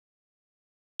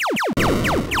Hello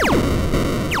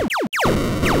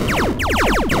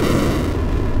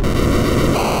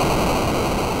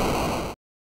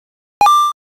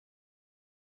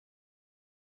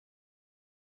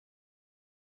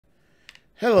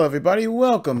everybody,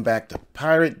 welcome back to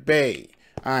Pirate Bay.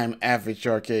 I'm Average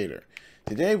Arcader.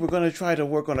 Today we're going to try to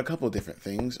work on a couple different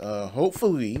things.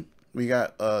 Hopefully we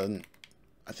got, we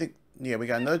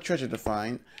got another treasure to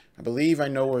find. I believe I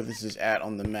know where this is at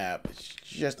on the map. It's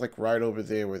just like right over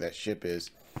there where that ship is.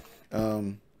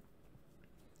 We're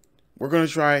going to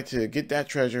try to get that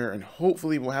treasure and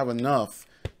hopefully we'll have enough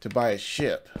to buy a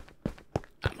ship.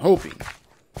 I'm hoping.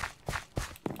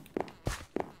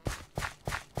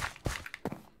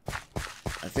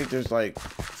 I think there's like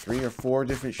 3 or 4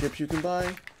 different ships you can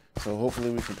buy, so hopefully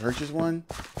we can purchase one.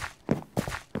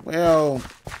 Well,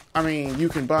 I mean,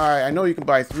 I know you can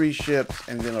buy 3 ships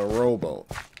and then a rowboat.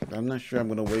 But I'm not sure I'm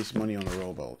going to waste money on a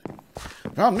rowboat.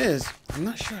 The problem is, I'm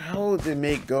not sure how they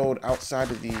make gold outside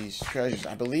of these treasures.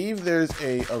 I believe there's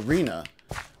a arena,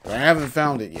 but I haven't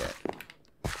found it yet.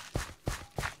 I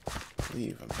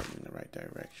believe I'm heading in the right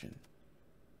direction.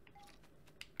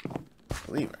 I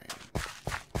believe I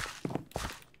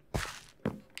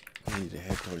am. I need to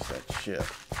head towards that ship.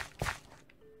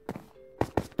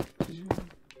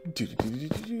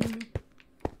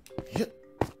 Yep.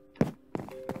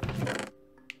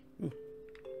 Ooh.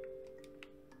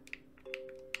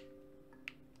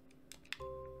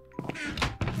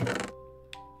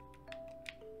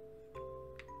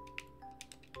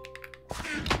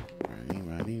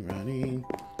 Running.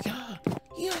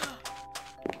 Yeah.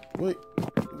 Wait.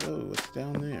 Whoa, what's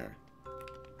down there?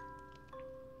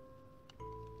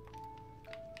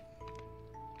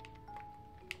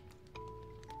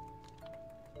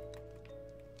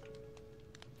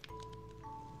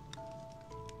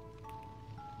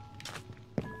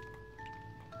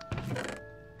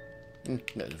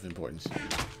 That is of importance.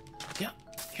 Yeah.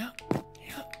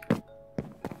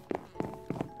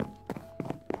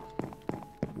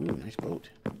 Ooh, nice boat.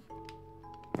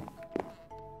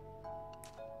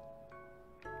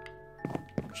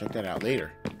 Check that out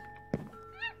later.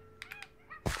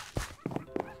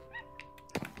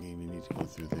 Maybe we need to go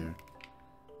through there.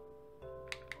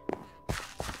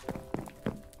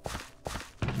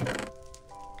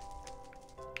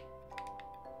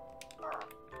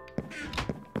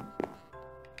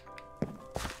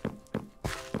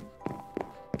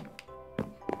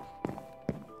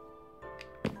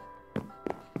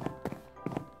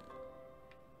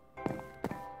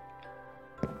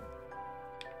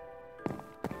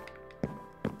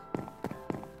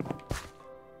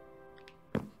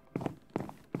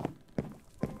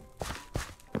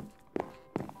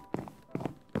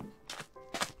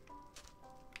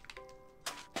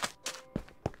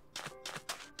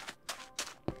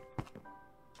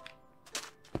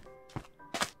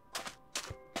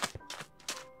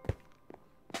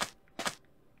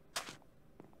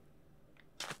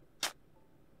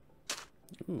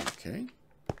 Ooh, okay.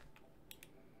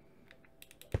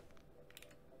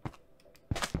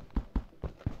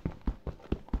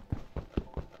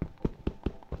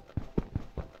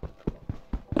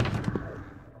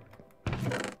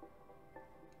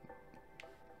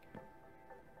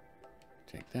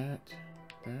 Take that,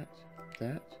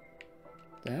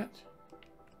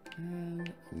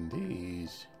 and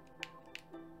these.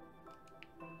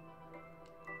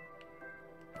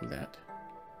 That,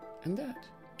 and that.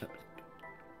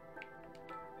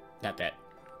 Not that.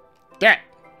 That!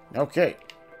 Okay.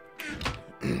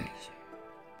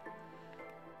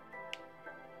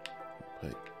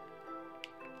 Put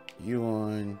you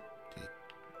on. Take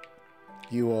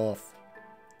you off.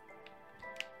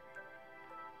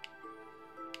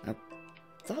 I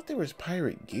thought there was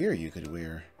pirate gear you could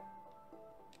wear.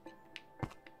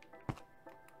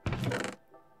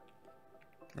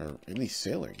 Or at least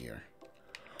sailor gear.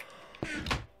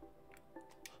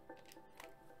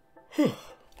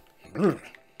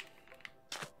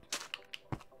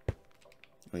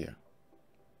 Oh yeah.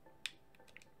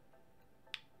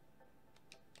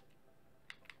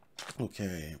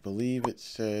 Okay, I believe it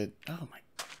said, oh my.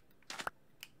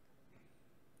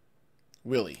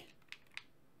 Willie.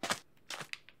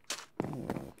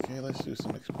 Okay, let's do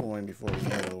some exploring before we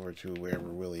head over to wherever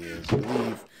Willie is. I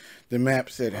believe the map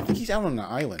said, I think he's out on the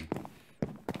island.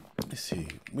 Let's see.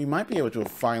 We might be able to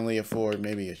finally afford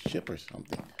maybe a ship or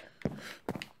something.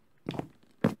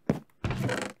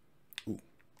 Ooh.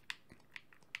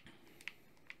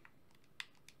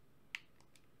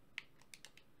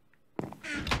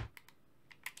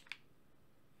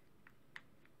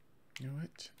 You know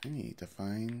what? I need to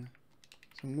find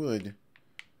some wood.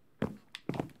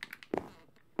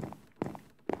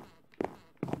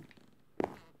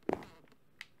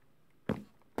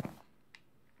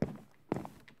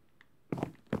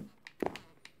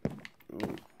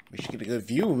 get a good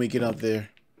view when we get up there.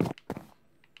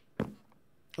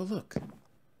 Oh, look.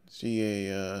 See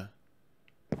a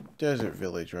desert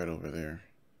village right over there.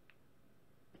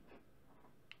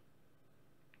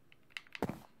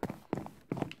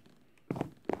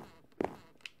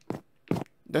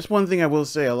 That's one thing I will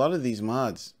say. A lot of these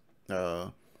mods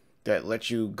that let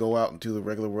you go out into the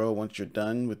regular world once you're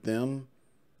done with them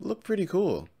look pretty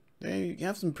cool. They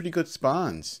have some pretty good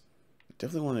spawns.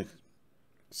 Definitely want to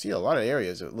see a lot of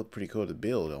areas that look pretty cool to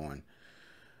build on.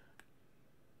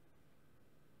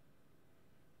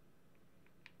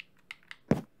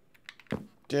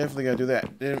 Definitely gotta do that.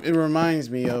 It reminds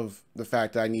me of the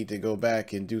fact that I need to go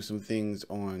back and do some things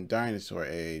on Dinosaur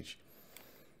Age.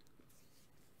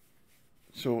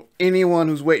 So anyone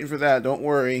who's waiting for that, don't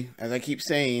worry. As I keep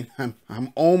saying,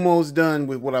 I'm almost done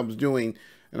with what I was doing,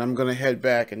 and I'm gonna head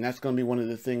back, and that's gonna be one of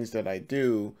the things that I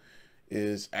do,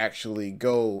 is actually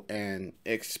go and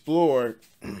explore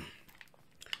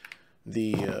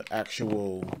the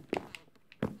actual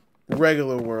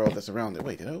regular world that's around it.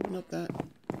 Wait, did I open up that?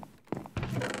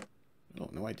 Oh,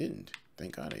 no, I didn't.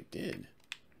 Thank God I did.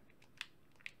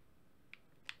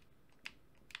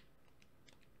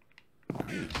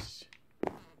 Nice.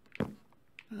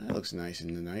 That looks nice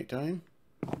in the nighttime.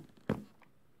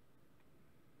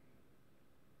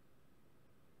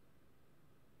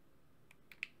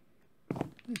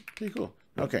 Pretty cool.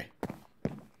 Okay.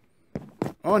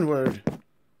 Onward.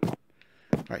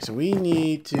 Alright, so we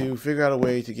need to figure out a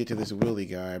way to get to this Willy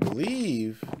guy. I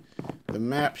believe the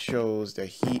map shows that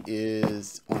he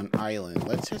is on island.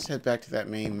 Let's just head back to that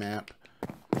main map.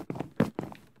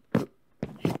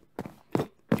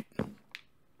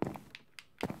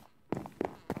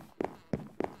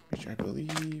 Which I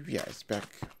believe, yeah, it's back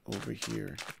over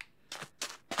here.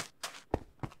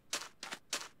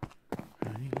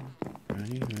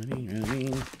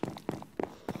 Running.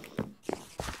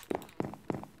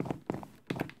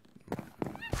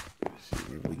 Let's see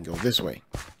if we can go this way.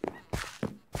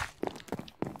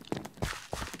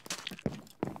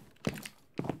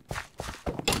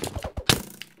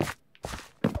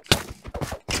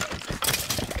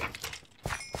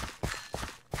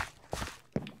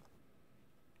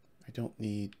 I don't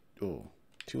need, oh,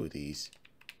 2 of these.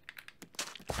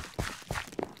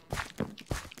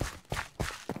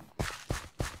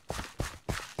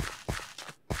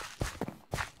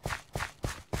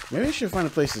 Maybe I should find a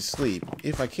place to sleep.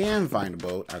 If I can find a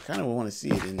boat, I kind of want to see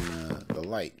it in the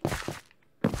light.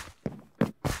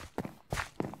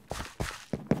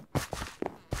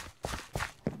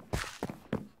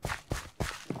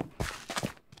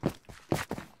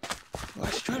 Well, I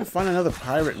should try to find another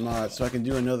pirate mod so I can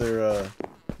do another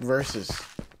Versus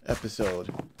episode.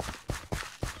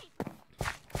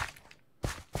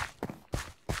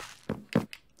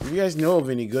 If you guys know of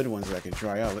any good ones that I can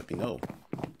try out, let me know.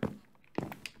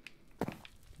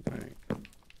 Alright.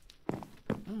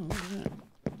 Oh, look at that.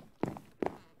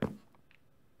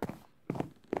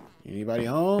 Anybody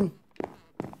home?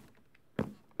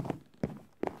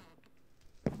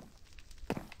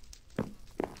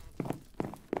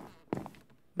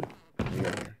 What do we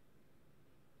got here?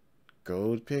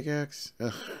 Gold pickaxe?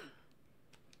 Ugh.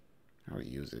 I will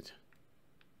use it.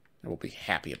 I will be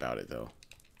happy about it, though.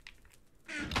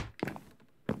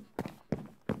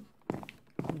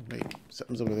 Oh, wait,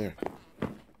 something's over there.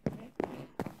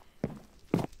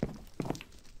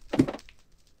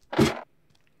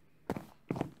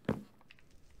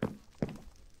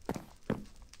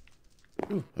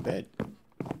 Ooh, a bed.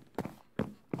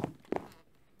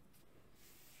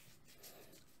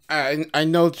 I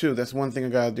know, too, that's one thing I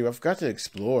gotta do. I forgot to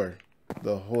explore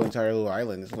the whole entire little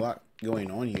island. There's a lot going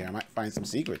on here. I might find some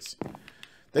secrets.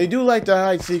 They do like to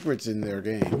hide secrets in their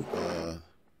game.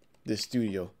 This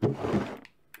studio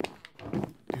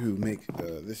who make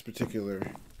this particular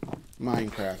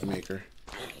Minecraft maker.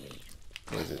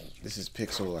 What is it? This is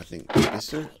Pixel, I think.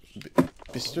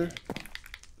 Bister?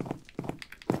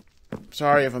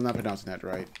 Sorry if I'm not pronouncing that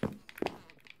right.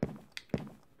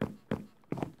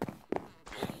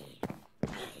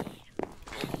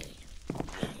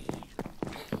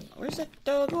 Where's that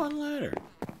doggone ladder?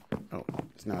 Oh,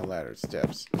 it's not a ladder, it's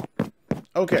steps.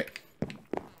 Okay.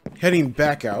 Heading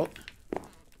back out.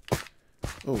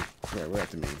 Oh, right, we're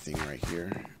at the main thing right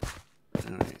here.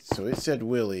 Alright, so it said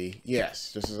Willy.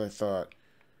 Yes, just as I thought.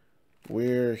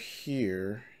 We're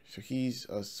here. So he's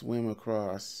a swim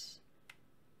across.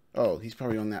 Oh, he's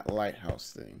probably on that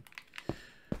lighthouse thing.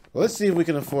 Well, let's see if we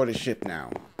can afford a ship now.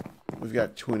 We've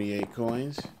got 28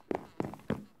 coins.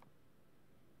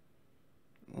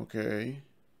 Okay.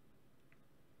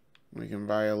 We can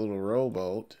buy a little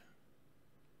rowboat.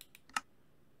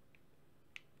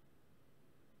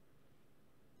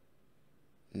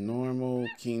 normal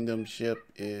kingdom ship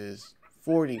is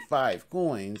 45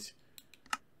 coins.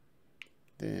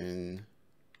 Then,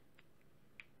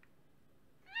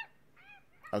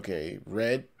 okay,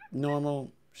 red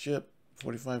normal ship,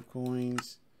 45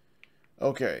 coins.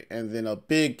 Okay, and then a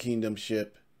big kingdom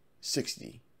ship,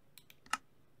 60.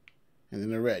 And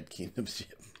then a red kingdom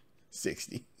ship,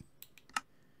 60.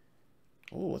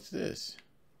 Oh, what's this?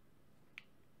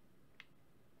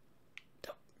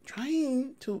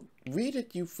 Trying to read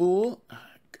it, you fool.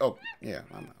 Oh, yeah,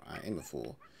 I am a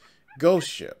fool. Ghost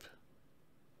ship.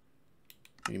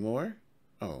 Any more?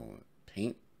 Oh,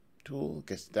 paint tool.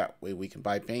 Guess that way we can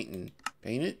buy paint and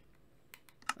paint it.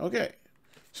 Okay.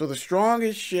 So the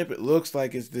strongest ship, it looks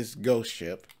like, is this ghost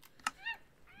ship.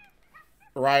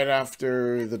 Right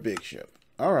after the big ship.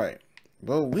 Alright.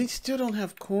 Well, we still don't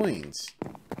have coins.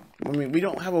 I mean, we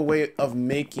don't have a way of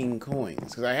making coins.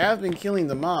 Because I have been killing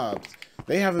the mobs.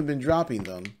 They haven't been dropping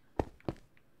them.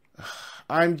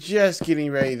 I'm just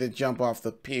getting ready to jump off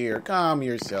the pier. Calm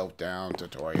yourself down,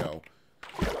 tutorial.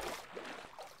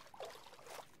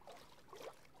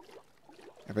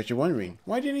 I bet you're wondering,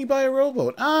 why didn't he buy a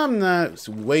rowboat? I'm not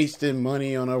wasting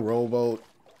money on a rowboat.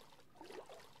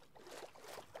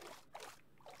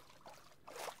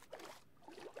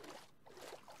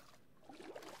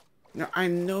 Now, I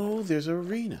know there's an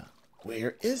arena.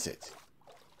 Where is it?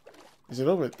 Is it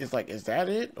over? It's like, is that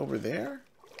it over there?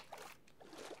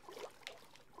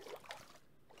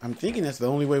 I'm thinking that's the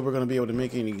only way we're going to be able to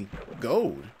make any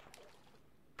gold.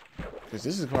 Because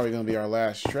this is probably going to be our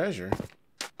last treasure.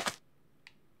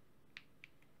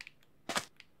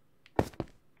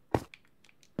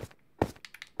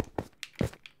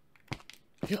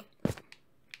 Yep.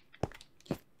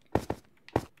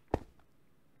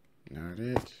 Not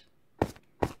it.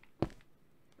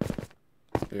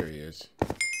 There he is.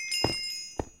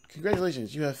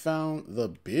 Congratulations, you have found the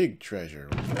big treasure.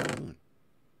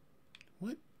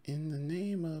 What in the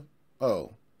name of...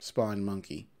 Oh, spawn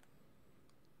monkey.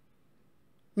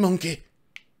 Monkey!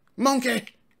 Monkey!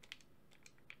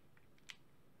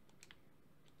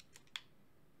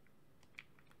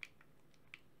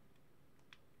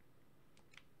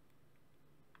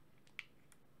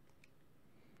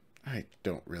 I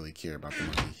don't really care about the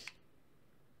monkeys.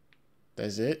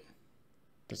 That's it?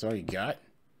 That's all you got?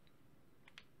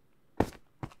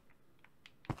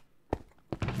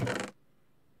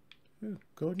 Ooh,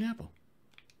 golden apple.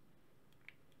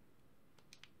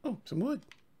 Oh, some wood.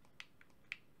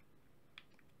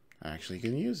 I actually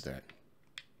can use that.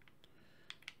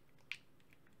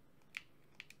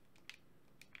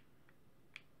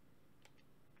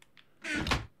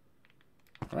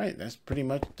 Alright, that's pretty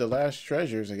much the last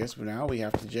treasures. I guess now we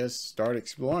have to just start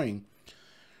exploring.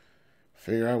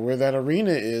 Figure out where that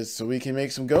arena is so we can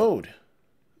make some gold.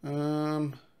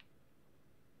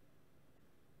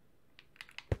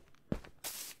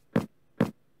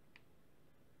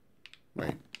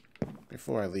 Wait.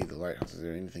 Before I leave the lighthouse, is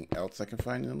there anything else I can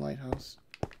find in the lighthouse?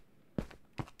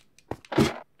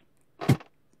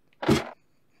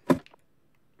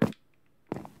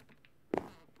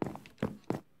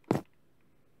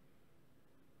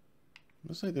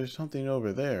 Looks like there's something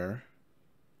over there.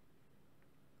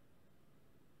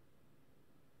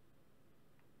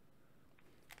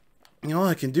 All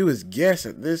I can do is guess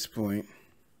at this point.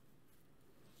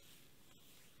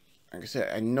 Like I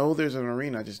said, I know there's an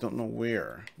arena, I just don't know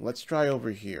where. Let's try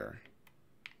over here.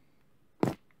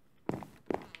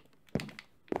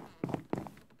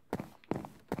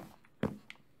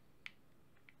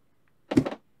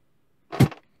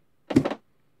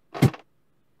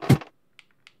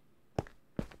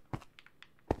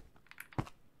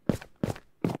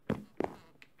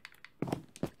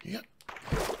 Yep.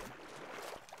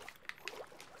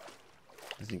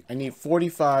 I need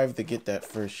 45 to get that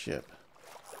first ship.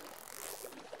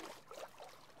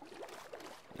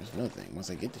 There's another thing. Once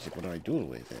I get the ship, what do I do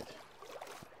with it?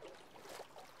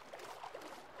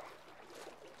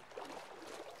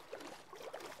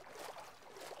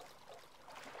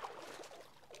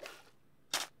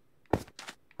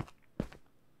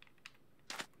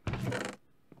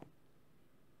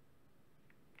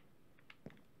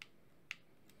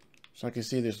 So I can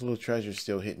see there's little treasures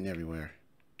still hidden everywhere.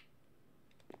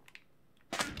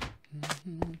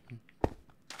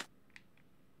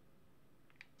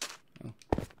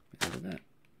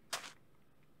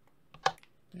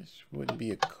 This wouldn't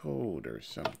be a code or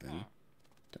something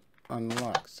to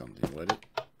unlock something, would it?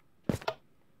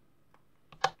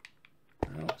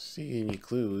 I don't see any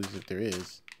clues if there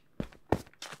is.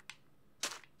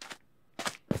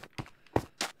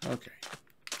 Okay.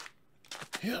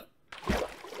 Yep.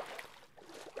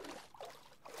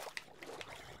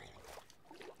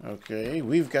 Okay,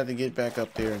 we've got to get back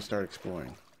up there and start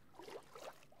exploring.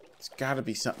 It's got to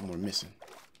be something we're missing.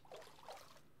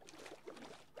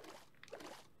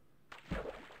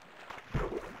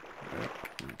 Yep,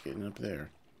 not getting up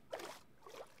there.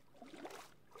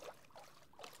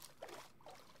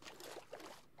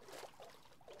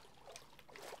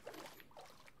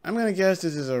 I'm gonna guess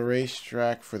this is a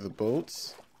racetrack for the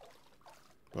boats.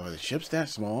 Well, are the ship's that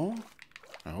small?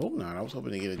 I hope not. I was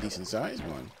hoping to get a decent sized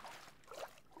one.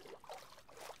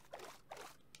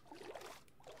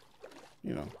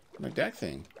 You know, like that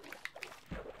thing.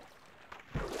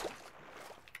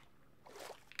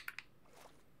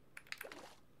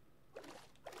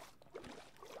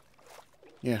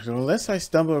 Yeah, so unless I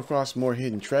stumble across more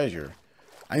hidden treasure,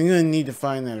 I'm going to need to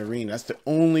find that arena. That's the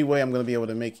only way I'm going to be able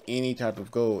to make any type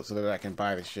of gold so that I can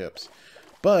buy the ships.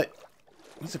 But,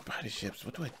 once I buy the ships,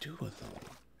 what do I do with them?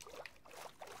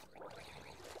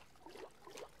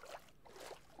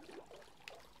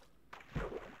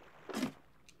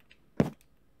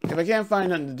 If I can't find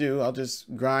nothing to do, I'll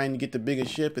just grind, get the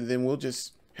biggest ship, and then we'll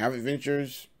just have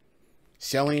adventures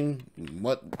selling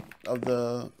what of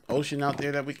the ocean out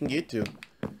there that we can get to.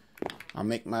 I'll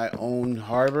make my own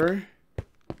harbor.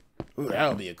 Ooh,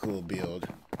 that'll be a cool build.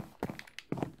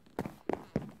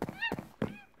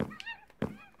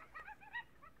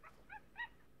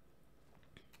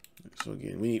 So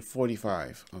again, we need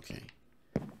 45. Okay.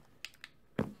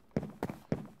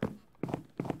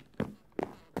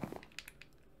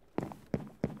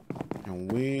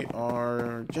 And we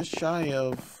are just shy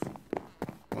of,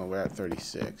 well, we're at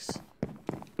 36.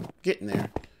 Getting there.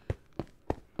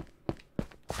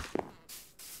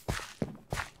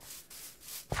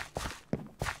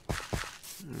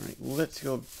 Alright, let's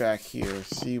go back here,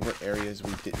 see what areas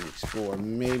we didn't explore.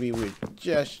 Maybe we're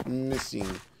just missing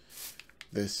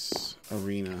this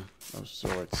arena of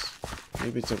sorts.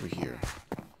 Maybe it's over here.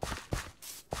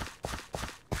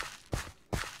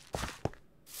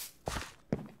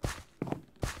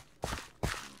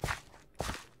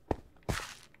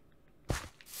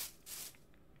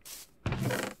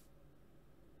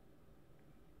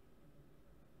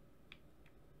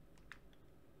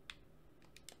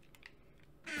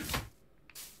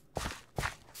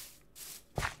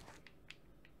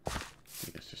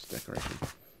 Decoration.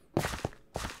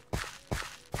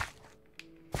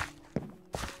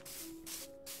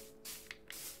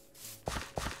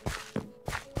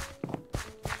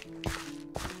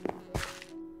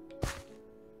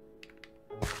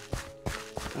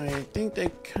 I think they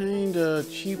kind of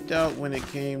cheaped out when it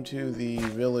came to the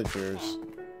villagers.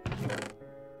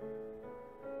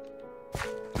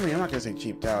 I mean, I'm not gonna say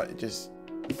cheaped out. It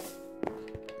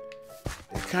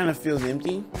kind of feels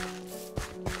empty.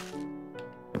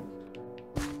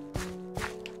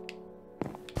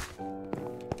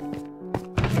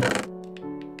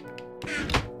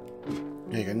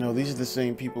 I know these are the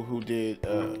same people who did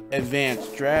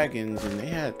Advanced Dragons, and they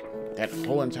had that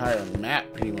whole entire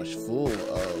map pretty much full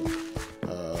of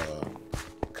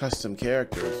custom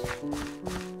characters.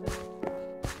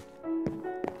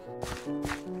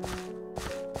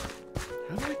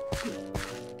 How do I get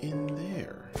in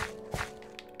there?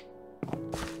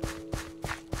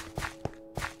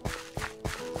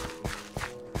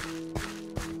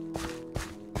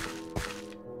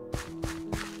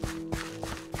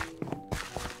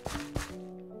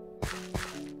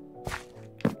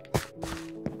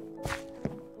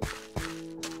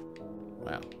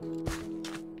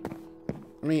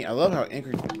 I mean, I love how I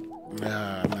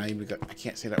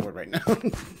can't say that word right now.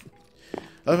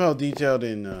 I love how detailed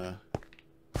in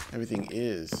everything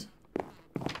is.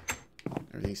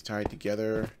 Everything's tied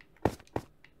together.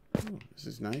 Ooh, this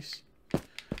is nice.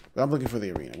 But I'm looking for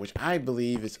the arena, which I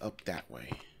believe is up that way.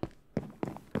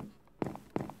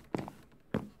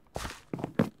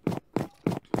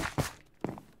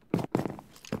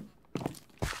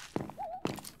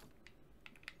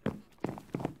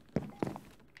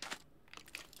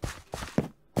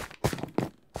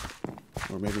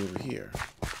 Or maybe over here.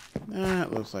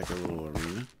 That looks like a little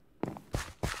arena.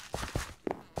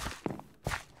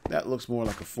 That looks more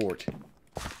like a fort.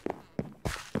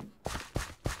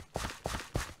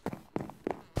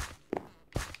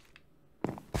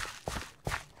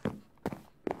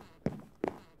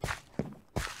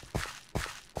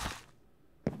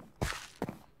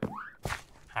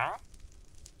 Huh?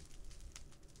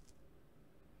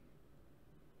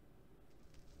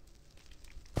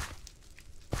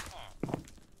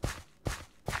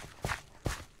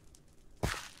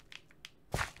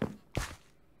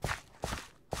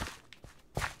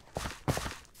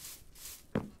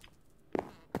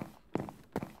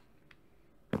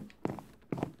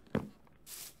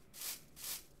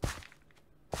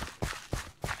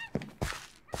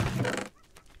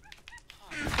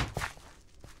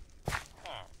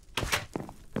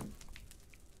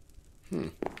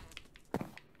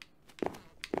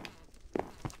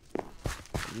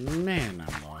 Man,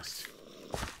 I'm lost.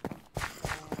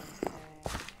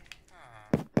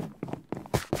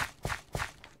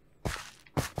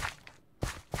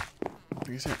 Like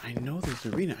I said, I know there's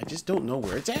an arena. I just don't know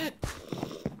where it's at.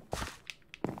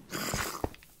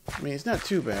 I mean, it's not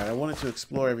too bad. I wanted to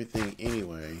explore everything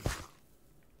anyway.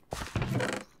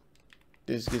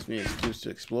 This gives me an excuse to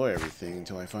explore everything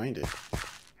until I find it.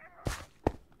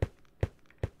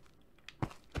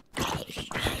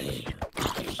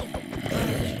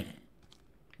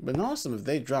 Been awesome if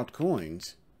they dropped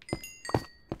coins.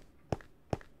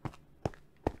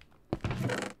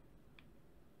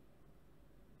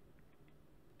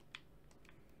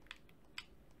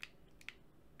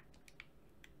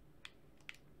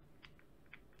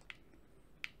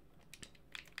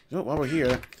 So while we're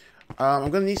here,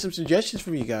 I'm gonna need some suggestions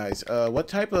from you guys. What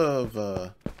type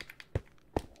of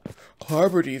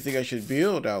harbor do you think I should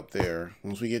build out there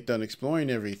once we get done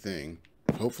exploring everything?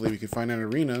 Hopefully we can find an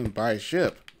arena and buy a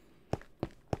ship.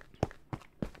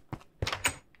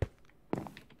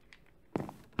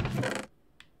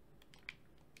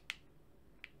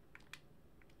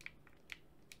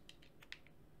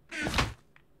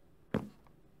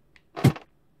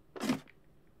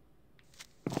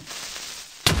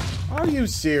 Are you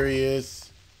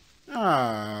serious?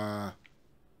 Ah.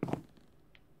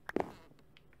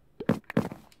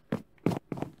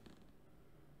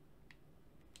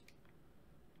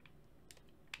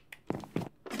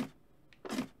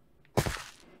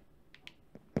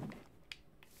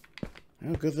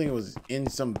 Well, good thing it was in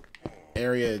some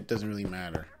area it doesn't really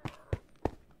matter.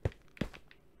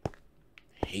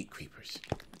 I hate creepers.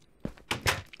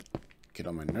 Get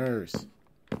on my nerves.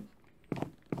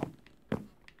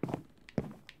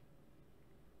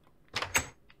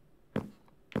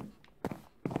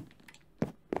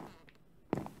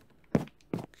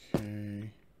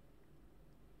 Okay.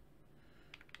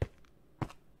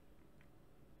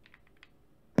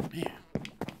 Man.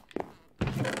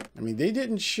 I mean, they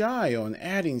didn't shy on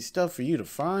adding stuff for you to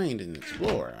find and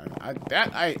explore.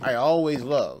 I always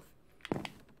love.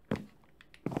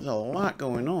 There's a lot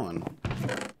going on.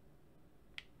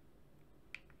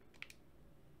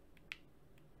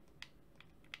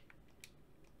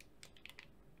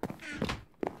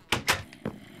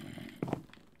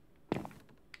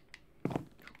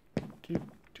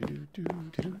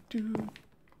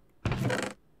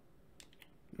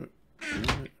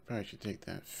 Probably should take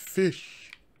that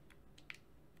fish.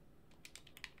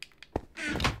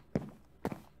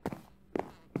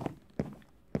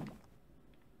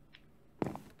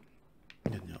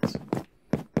 Nothing else.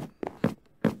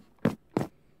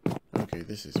 Okay,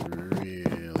 this is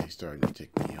really starting to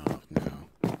tick me off now.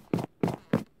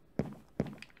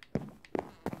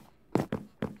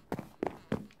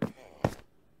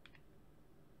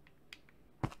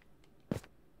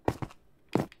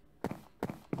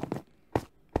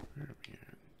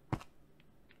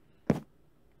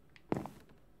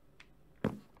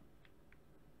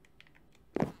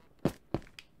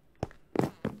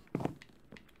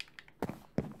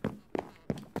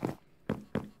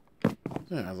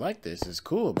 Yeah, I like this. It's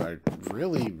cool, but I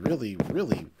really.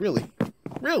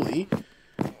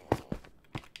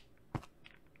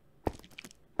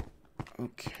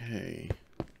 Okay.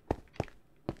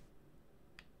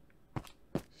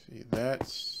 See,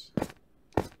 that's...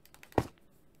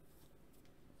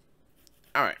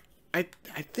 Alright. I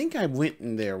think I went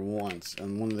in there once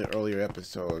on one of the earlier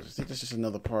episodes. I think that's just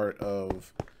another part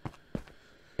of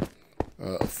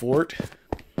a fort.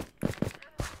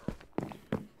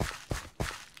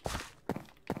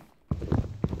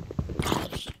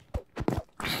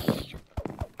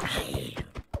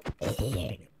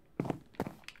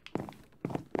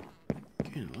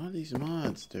 These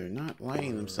mods, they're not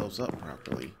lining themselves up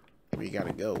properly. Where you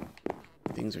gotta go.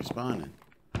 Things are spawning.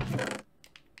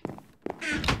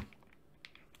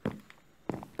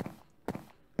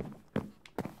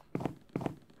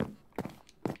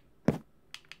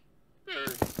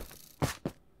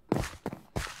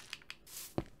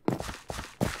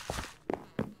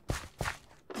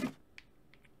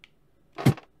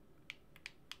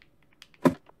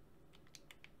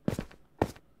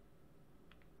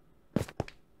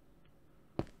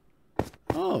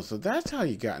 Oh, so that's how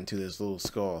you got into this little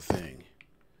skull thing.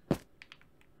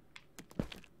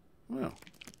 Well,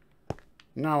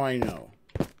 now I know.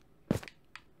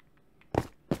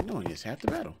 No, I just have to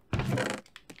battle.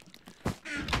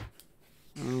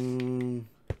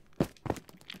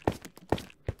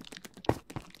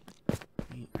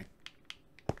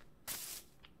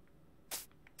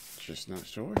 Just not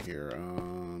sure here.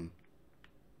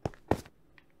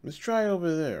 Let's try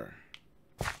over there.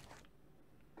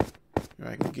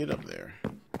 I can get up there.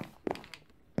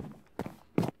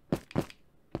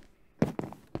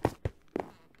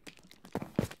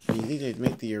 need to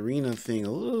make the arena thing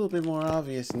a little bit more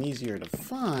obvious and easier to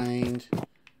find.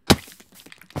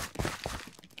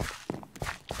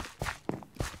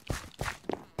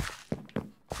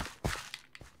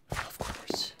 Of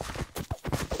course.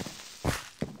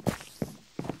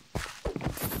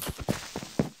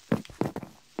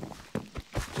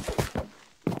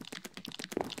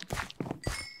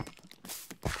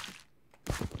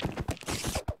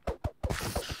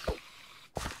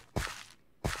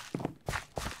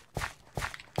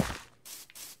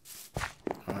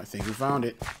 I think we found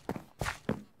it.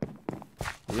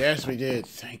 Yes, we did.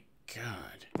 Thank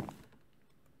God.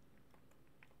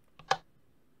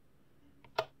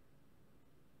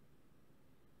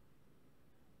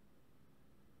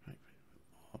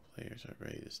 All players are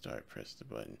ready to start. Press the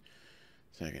button.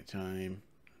 Second time.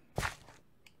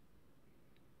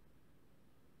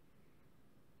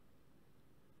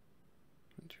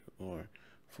 Or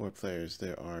 4 players.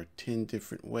 There are 10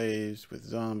 different waves with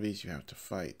zombies. You have to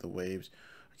fight. The waves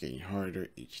are getting harder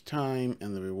each time,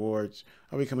 and the rewards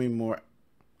are becoming more.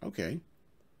 Okay.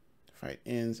 The fight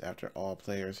ends after all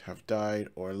players have died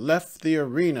or left the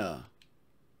arena.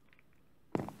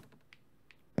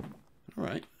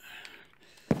 Alright.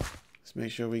 Let's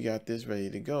make sure we got this ready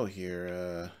to go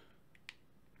here.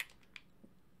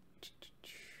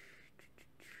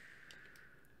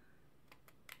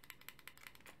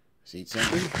 Eat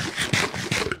something.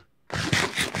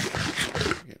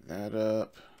 Get that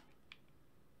up.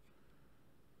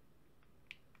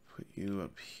 Put you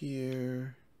up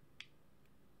here.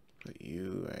 Put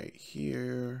you right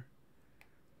here.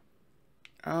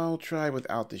 I'll try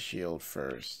without the shield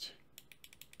first.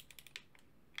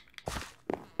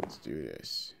 Let's do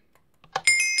this.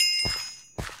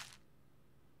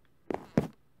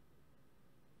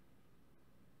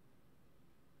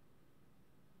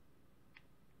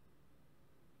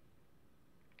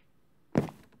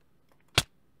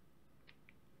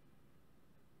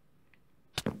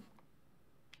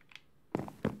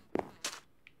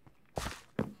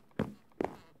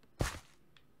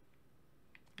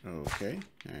 Okay,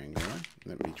 hang on.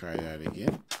 Let me try that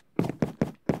again.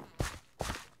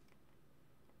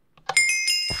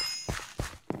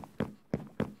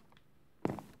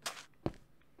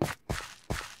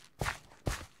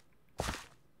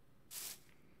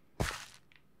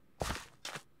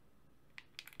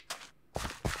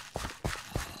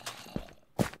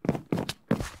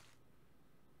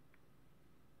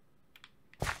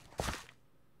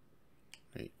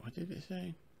 Wait, what did it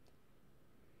say?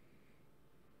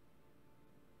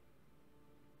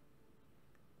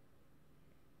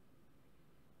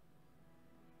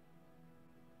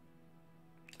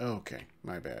 Okay,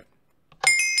 my bad.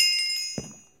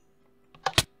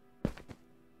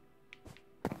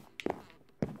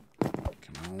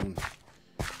 Come on.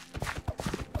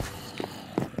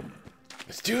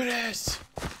 Let's do this!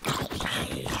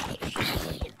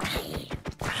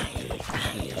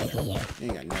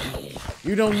 You got nothing.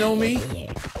 You don't know me?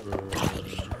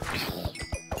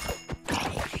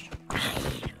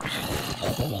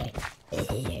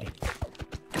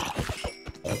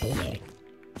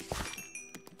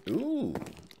 Ooh.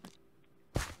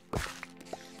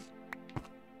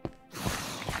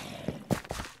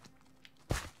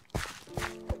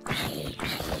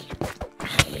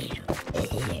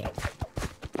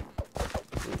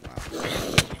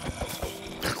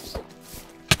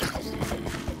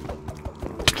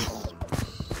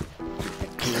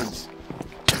 Kids.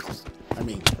 I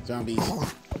mean, zombies.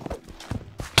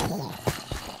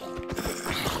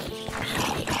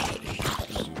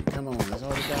 Come on, that's all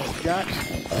the guys got.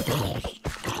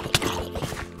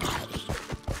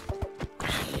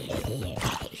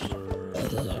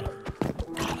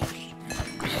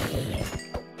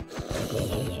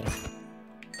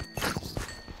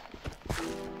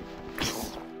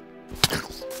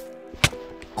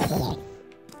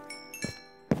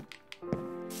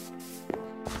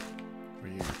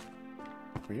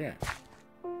 Where you at?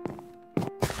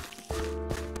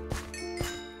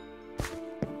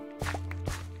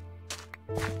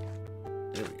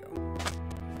 There we go.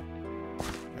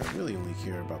 I really only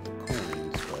care about the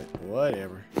coins, but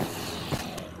whatever.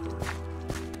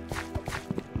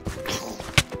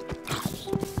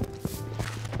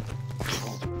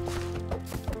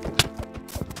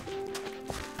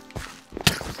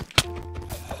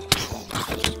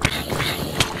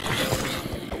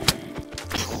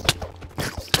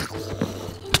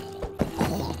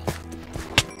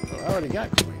 I already got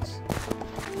coins.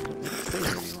 Don't stay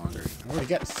here any longer. I already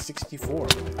got 64.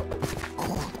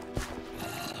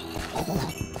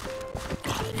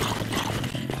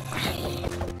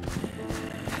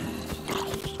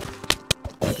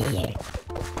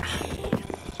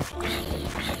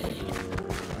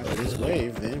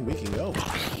 wave, then we can go.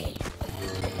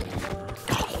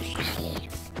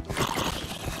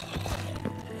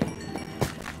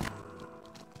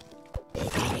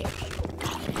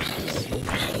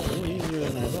 Easier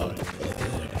than I thought.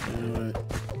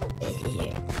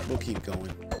 We'll keep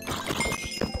going.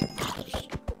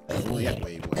 Only at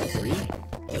wave 1, 3.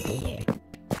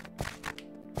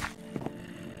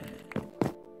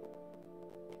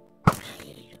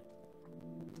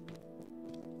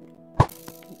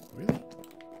 Really?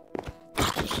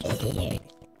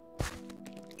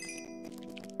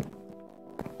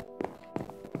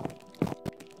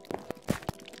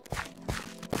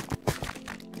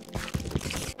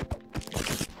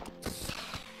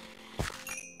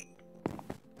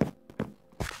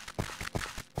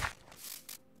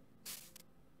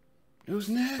 Who's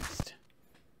next?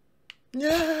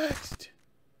 Next!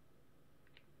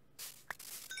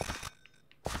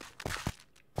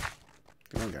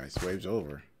 Come on, guys. Wave's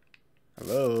over.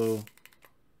 Hello?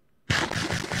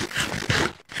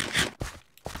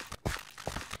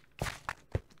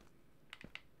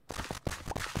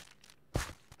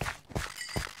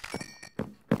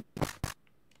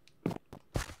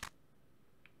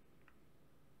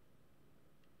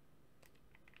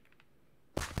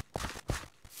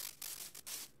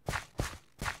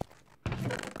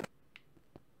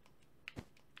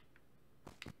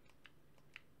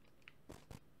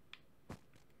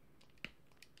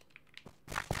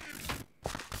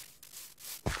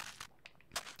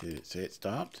 Did it say it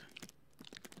stopped?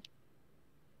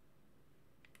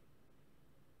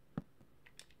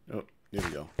 Oh, there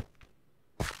we go.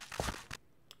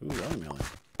 Ooh, watermelon.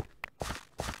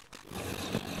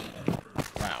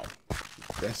 Wow.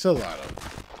 That's a lot of...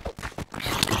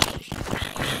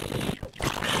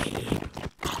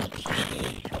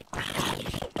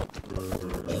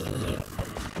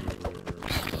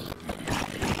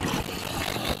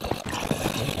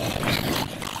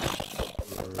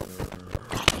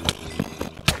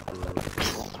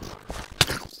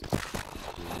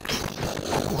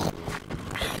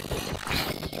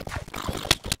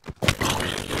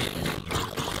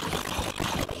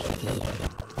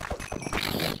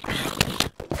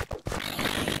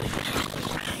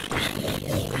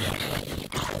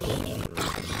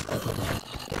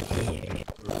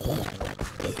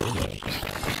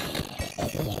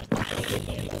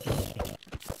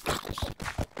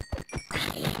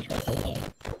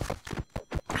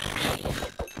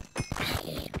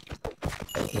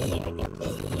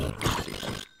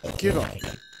 Get off.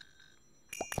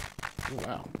 Oh,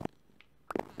 wow.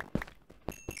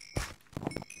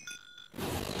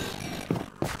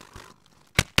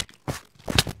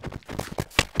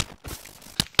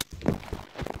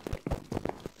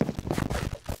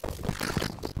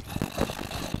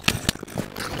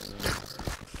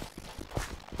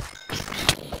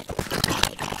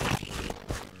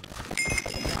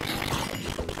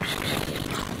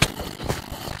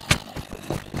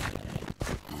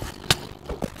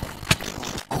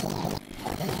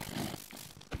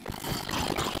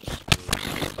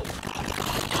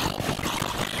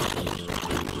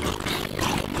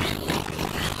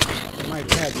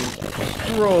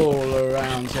 Roll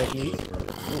around technique.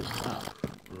 Ooh, wow.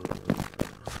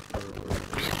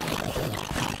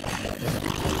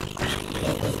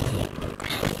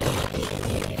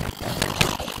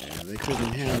 Yeah, they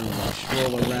couldn't handle much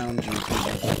roll around you.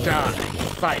 Die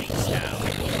fighting style.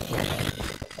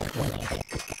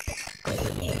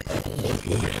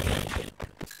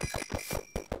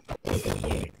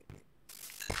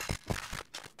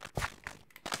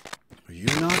 Are you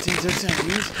naughty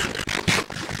detectives?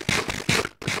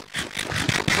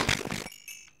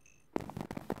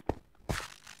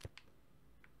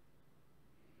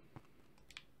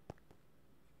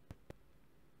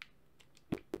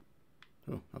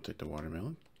 Oh, I'll take the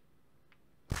watermelon.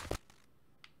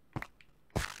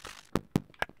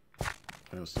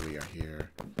 What else do we got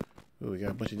here? Oh, we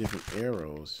got a bunch of different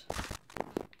arrows.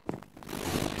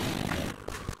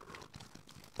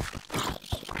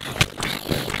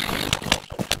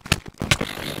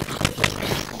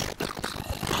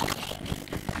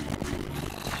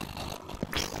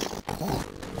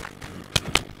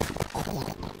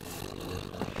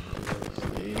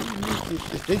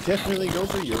 They definitely go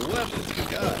for your weapons, good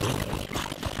God.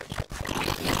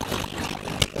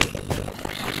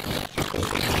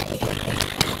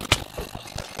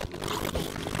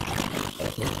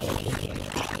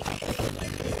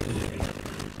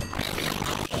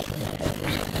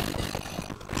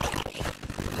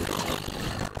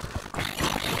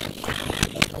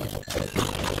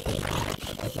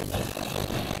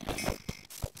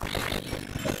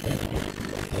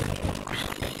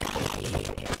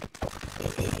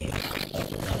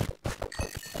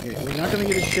 Okay, we're not gonna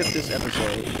get a ship this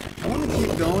episode. I want to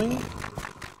keep going.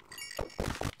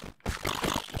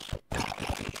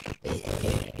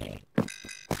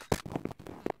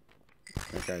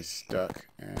 That guy's stuck,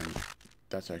 and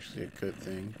that's actually a good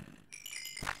thing.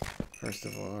 First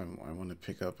of all, I want to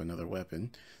pick up another weapon.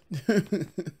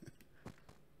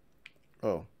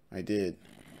 Oh, I did.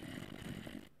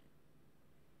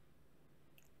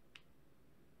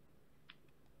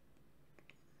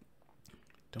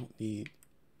 Don't need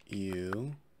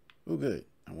you. Oh, good.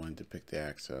 I wanted to pick the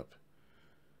axe up.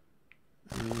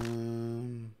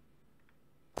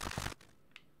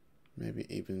 Maybe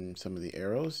even some of the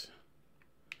arrows.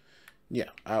 Yeah,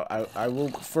 I will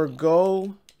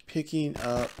forgo picking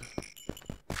up.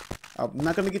 I'm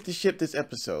not gonna get the ship this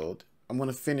episode. I'm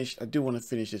gonna finish. I do want to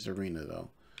finish this arena though.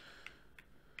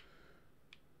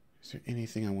 Is there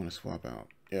anything I want to swap out?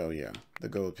 Oh yeah, the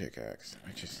gold pickaxe.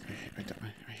 I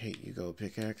hate you, gold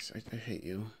pickaxe. I hate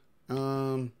you.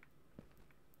 And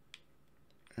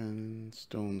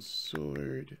stone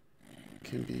sword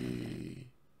can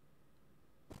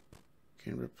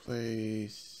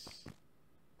replace.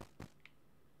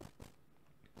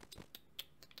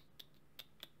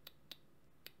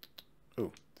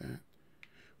 Oh, that.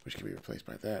 Which can be replaced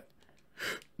by that.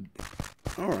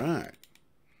 All right.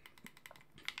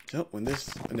 So when this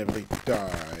inevitably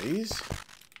dies,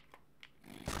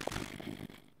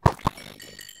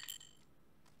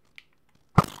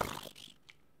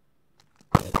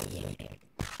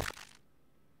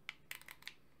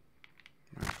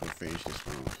 might as well finish this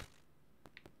one off.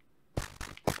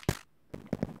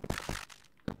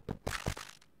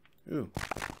 Ooh,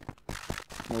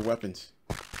 more weapons.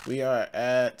 We are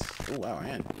at. Oh wow,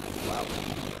 and wow.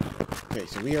 Okay,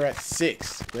 so we are at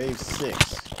 6, wave 6.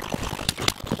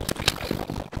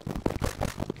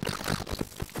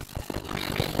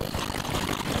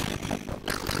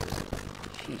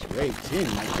 Jeez, wave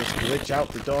 10 might just glitch out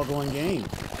the doggone game.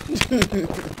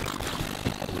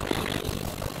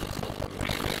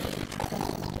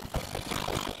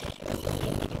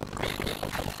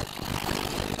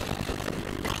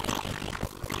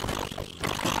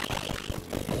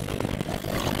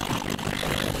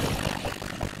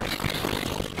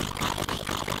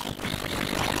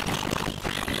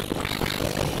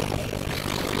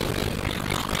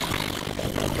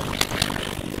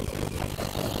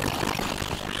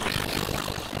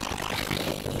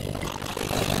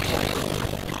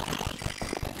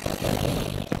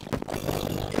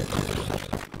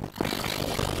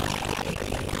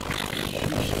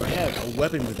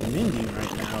 Weapon with Mindy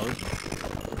right now would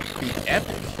be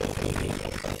epic.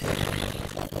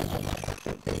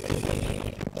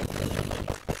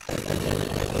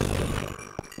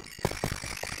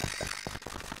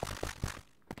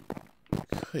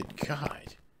 Good God.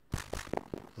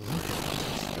 Look at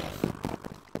this stuff.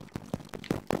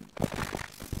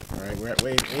 Alright, we're at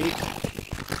wave 8.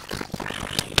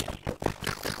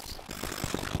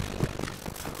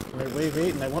 We're at wave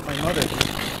 8 and I want my mother.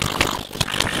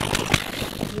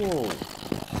 Whoa.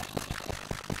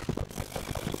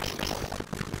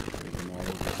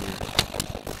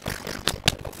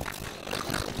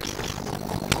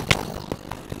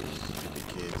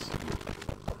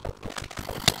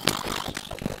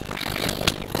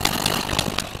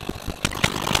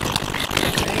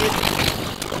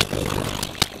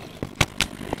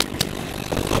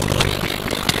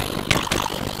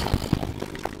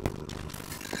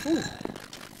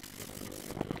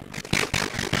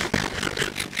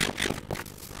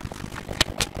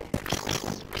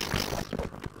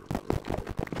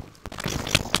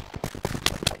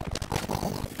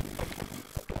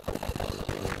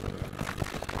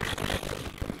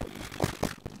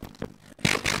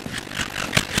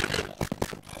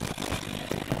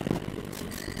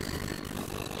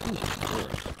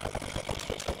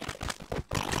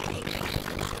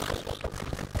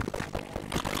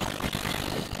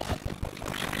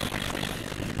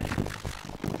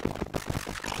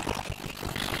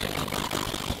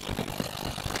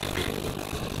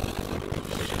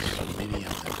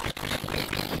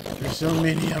 So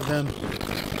many of them.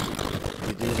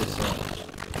 We do this.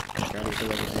 Gotta do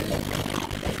everything.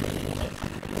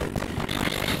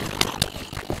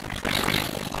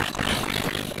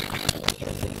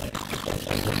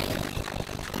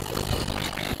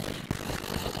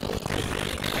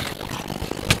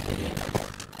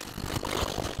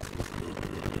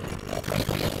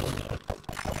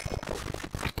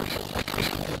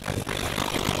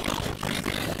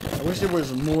 I wish there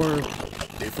was more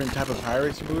different type of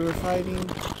pirates we were fighting.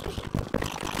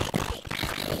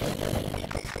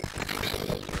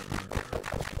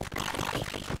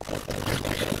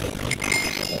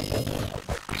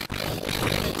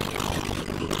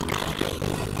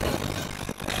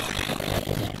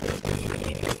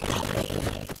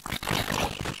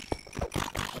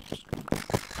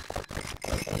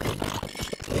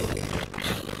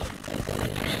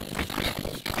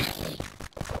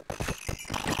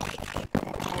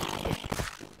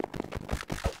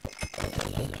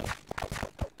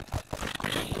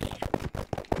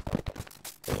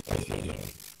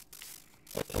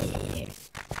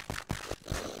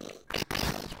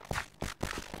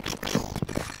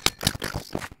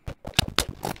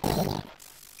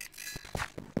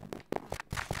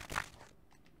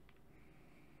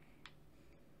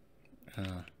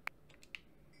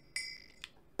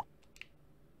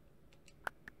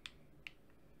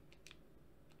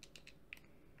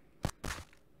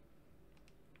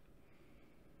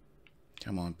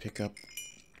 Come on, pick up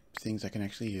things I can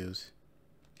actually use.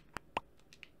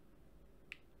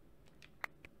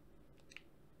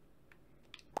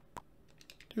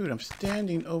 Dude, I'm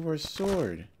standing over a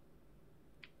sword.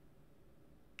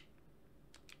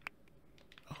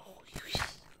 Oh,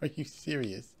 are you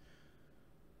serious?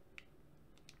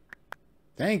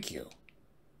 Thank you.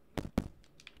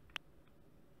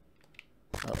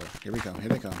 Uh-oh, here we go. Here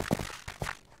they come.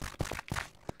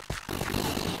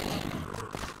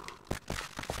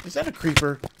 Is that a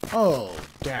creeper? Oh,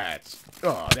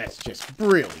 that's just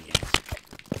brilliant.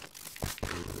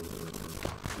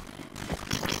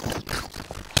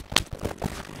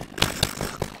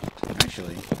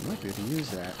 Actually, I might be able to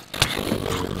use that.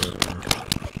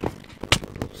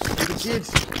 Stupid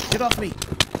kids, get off me!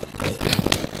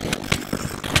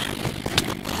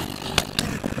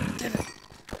 Did it.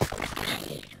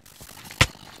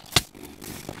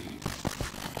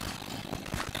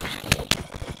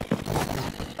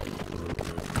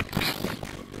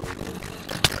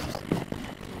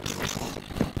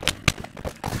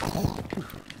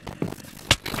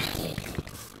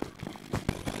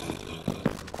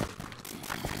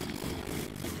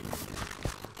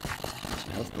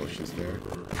 Health potions there.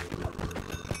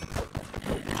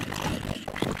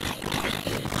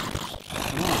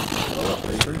 Come on, blow up,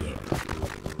 creeper.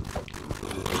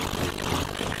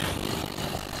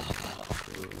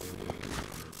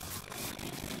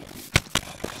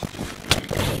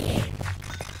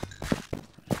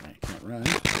 Alright, can't run.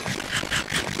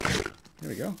 Here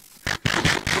we go.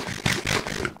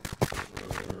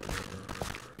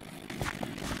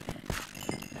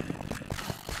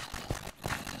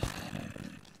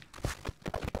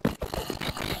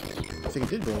 I think it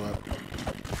did blow up.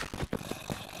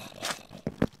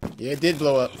 Yeah, it did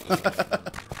blow up.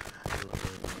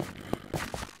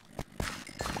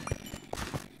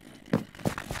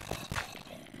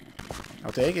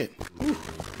 I'll take it. Whew.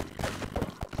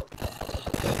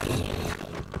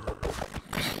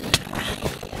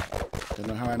 Don't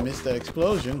know how I missed that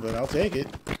explosion, but I'll take it.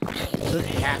 It took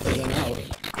half of them out.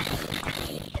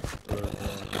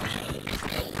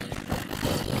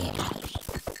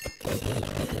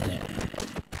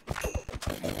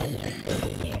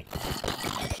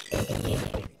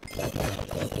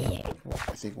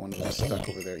 I think one of them is stuck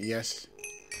over there. Yes.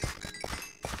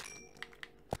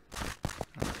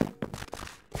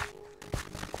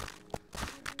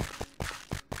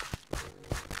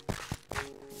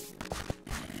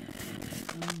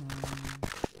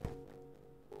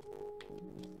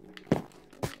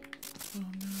 Oh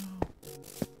no.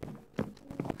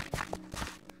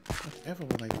 Whatever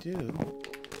will I do?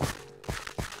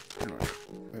 Alright,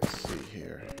 let's see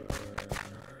here.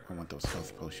 I want those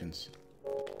health potions.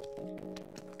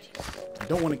 I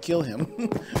don't want to kill him.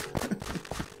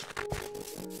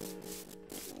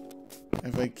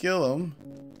 If I kill him,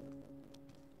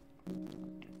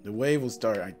 the wave will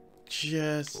start. I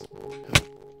just...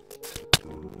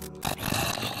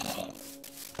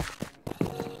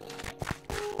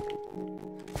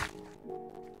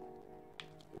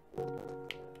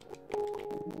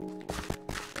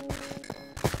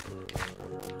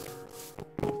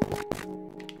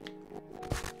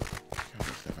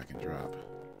 stuff I can drop.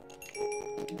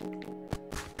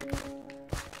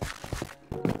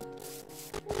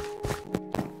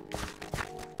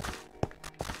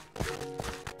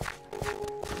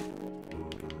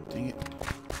 Dang it.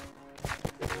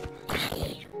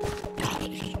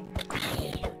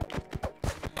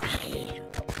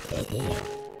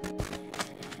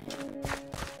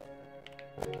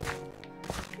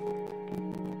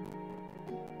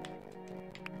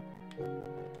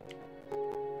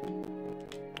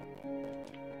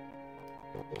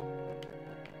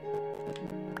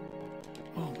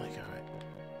 Oh my god.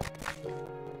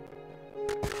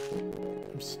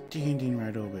 I'm standing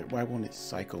right over it. Why won't it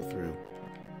cycle through?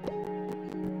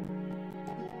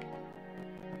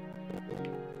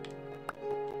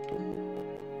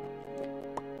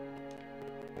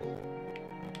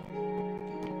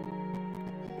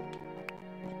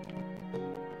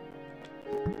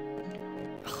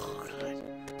 Oh god.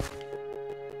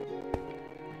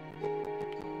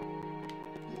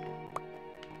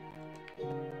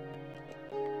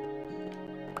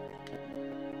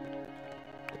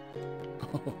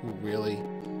 Oh, really?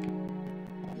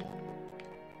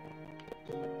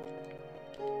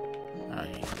 I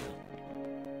hate you.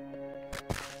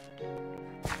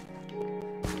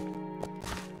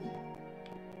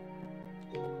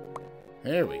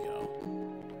 There we go.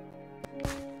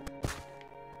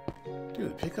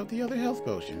 Dude, pick up the other health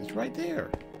potion. It's right there.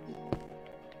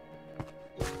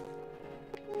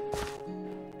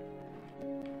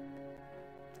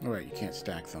 Alright, you can't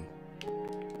stack them.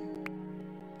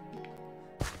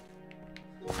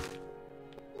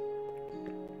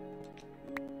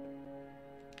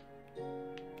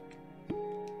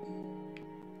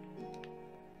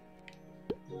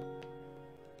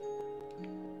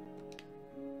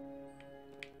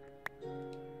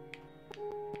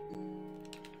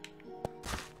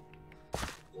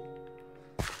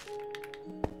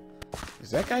 Is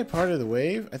that guy part of the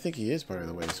wave? I think he is part of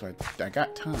the wave, so I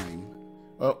got time.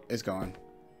 Oh, it's gone.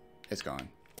 It's gone.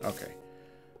 Okay.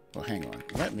 Well, hang on.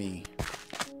 Let me...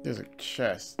 There's a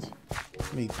chest.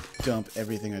 Let me dump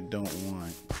everything I don't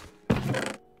want.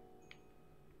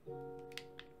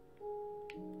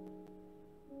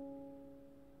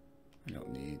 I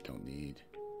don't need, don't need,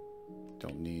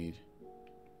 don't need.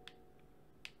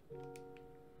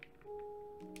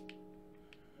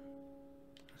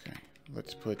 Okay,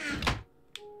 let's put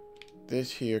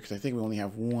this here, because I think we only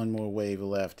have one more wave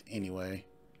left anyway.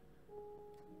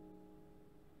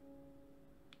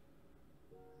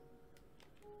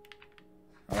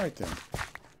 Alright then.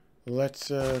 Let's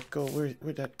go.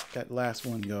 Where'd that last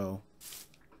one go?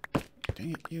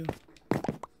 Dang it, you.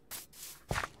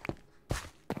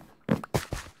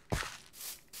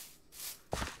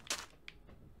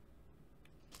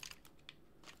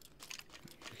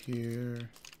 Here.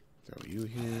 Throw you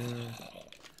here.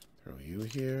 Throw you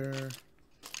here.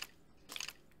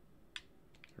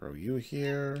 Throw you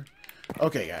here.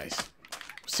 Okay, guys.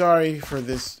 Sorry for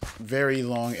this very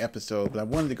long episode, but I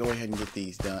wanted to go ahead and get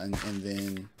these done, and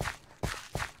then...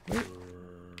 Wait,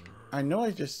 I know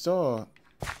I just saw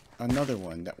another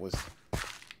one that was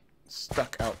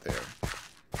stuck out there.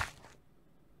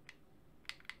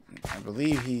 I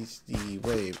believe he's the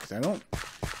wave, because I don't...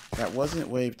 That wasn't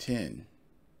wave 10.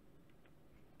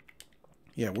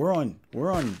 Yeah, we're on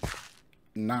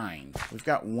 9. We've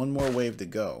got one more wave to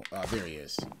go. Oh, there he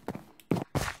is.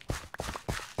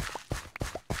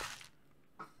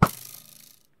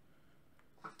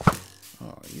 Oh,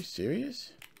 are you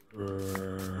serious?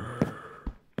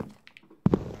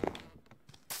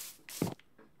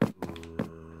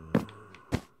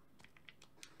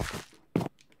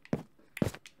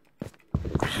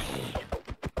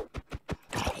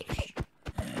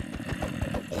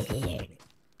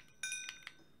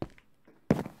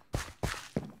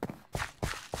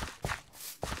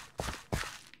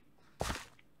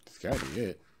 That's gotta be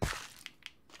it.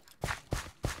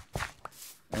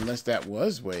 Unless that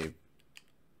was wave.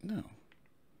 No.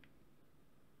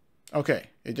 Okay,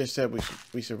 it just said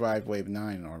we survived wave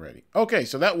 9 already. Okay,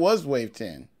 so that was wave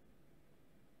 10.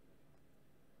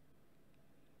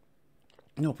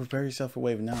 No, prepare yourself for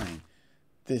wave 9.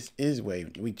 This is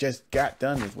wave. We just got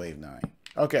done with wave 9.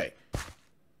 Okay.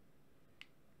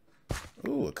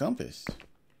 Ooh, a compass.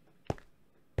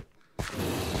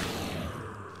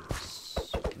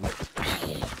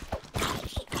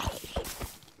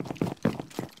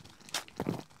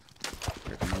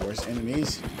 Here come the worst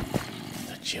enemies.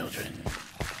 The children.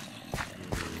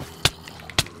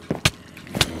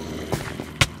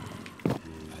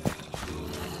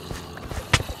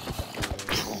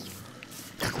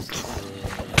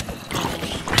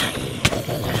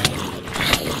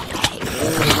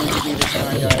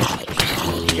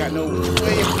 You got no way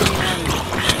of getting on.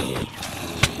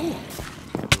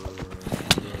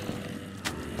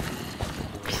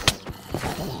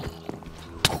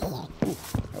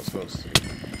 That was close.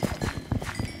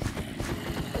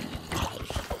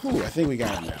 Ooh, I think we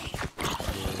got him now.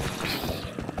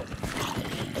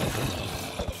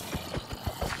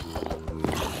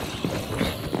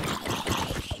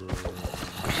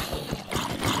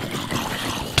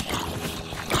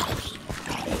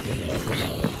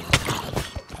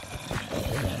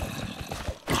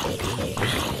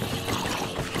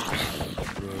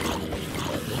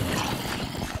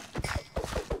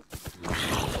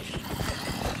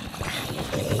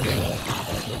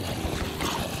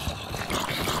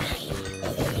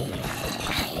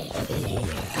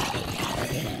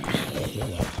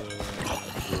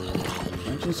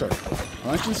 Punch and circle.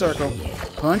 Punch and circle.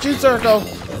 Punch and circle.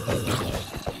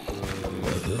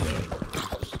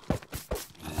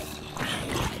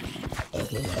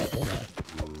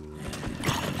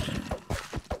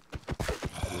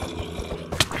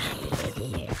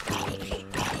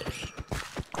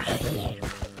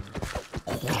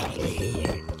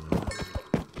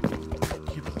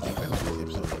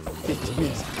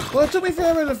 Well, it took me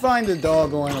forever to find the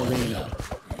doggone arena.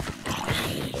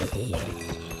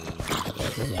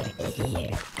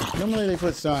 Normally they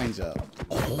put signs up.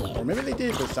 Or maybe they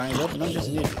did put signs up and I'm just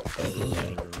an idiot.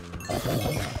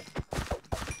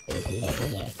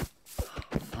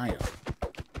 Finally.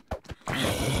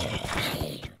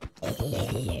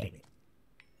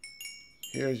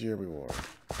 Here's your reward.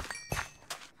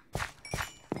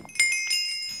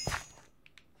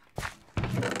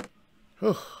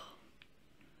 Whew.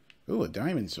 Ooh, a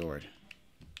diamond sword.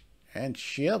 And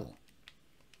shovel.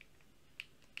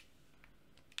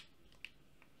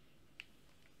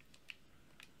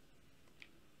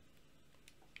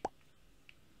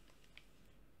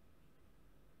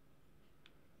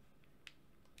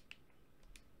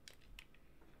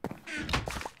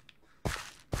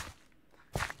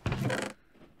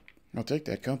 I'll take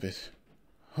that compass.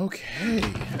 Okay.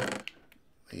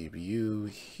 Leave you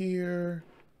here.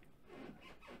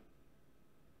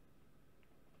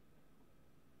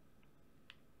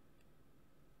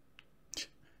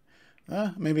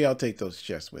 Maybe I'll take those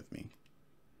chests with me.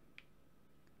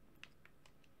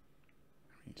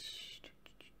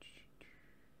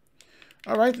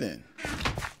 All right then.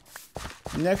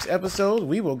 Next episode,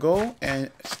 we will go and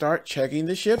start checking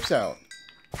the ships out.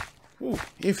 Ooh,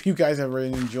 if you guys have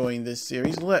been enjoying this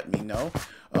series, let me know.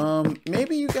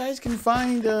 Maybe you guys can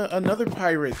find another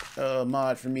pirate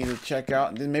mod for me to check out,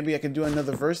 and then maybe I can do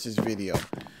another versus video.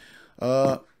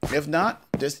 If not,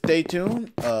 just stay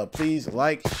tuned. Please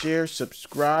like, share,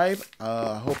 subscribe.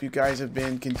 Hope you guys have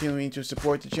been continuing to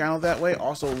support the channel that way.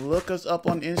 Also, look us up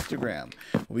on Instagram.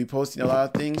 We'll be posting a lot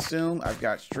of things soon. I've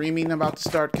got streaming about to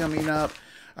start coming up.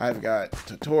 I've got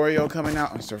tutorial coming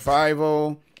out on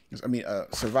survival.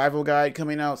 Survival guide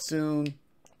coming out soon.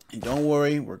 And don't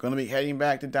worry, we're going to be heading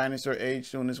back to Dinosaur Age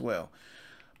soon as well.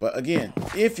 But again,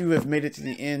 if you have made it to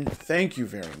the end, thank you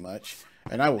very much.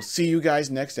 And I will see you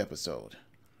guys next episode.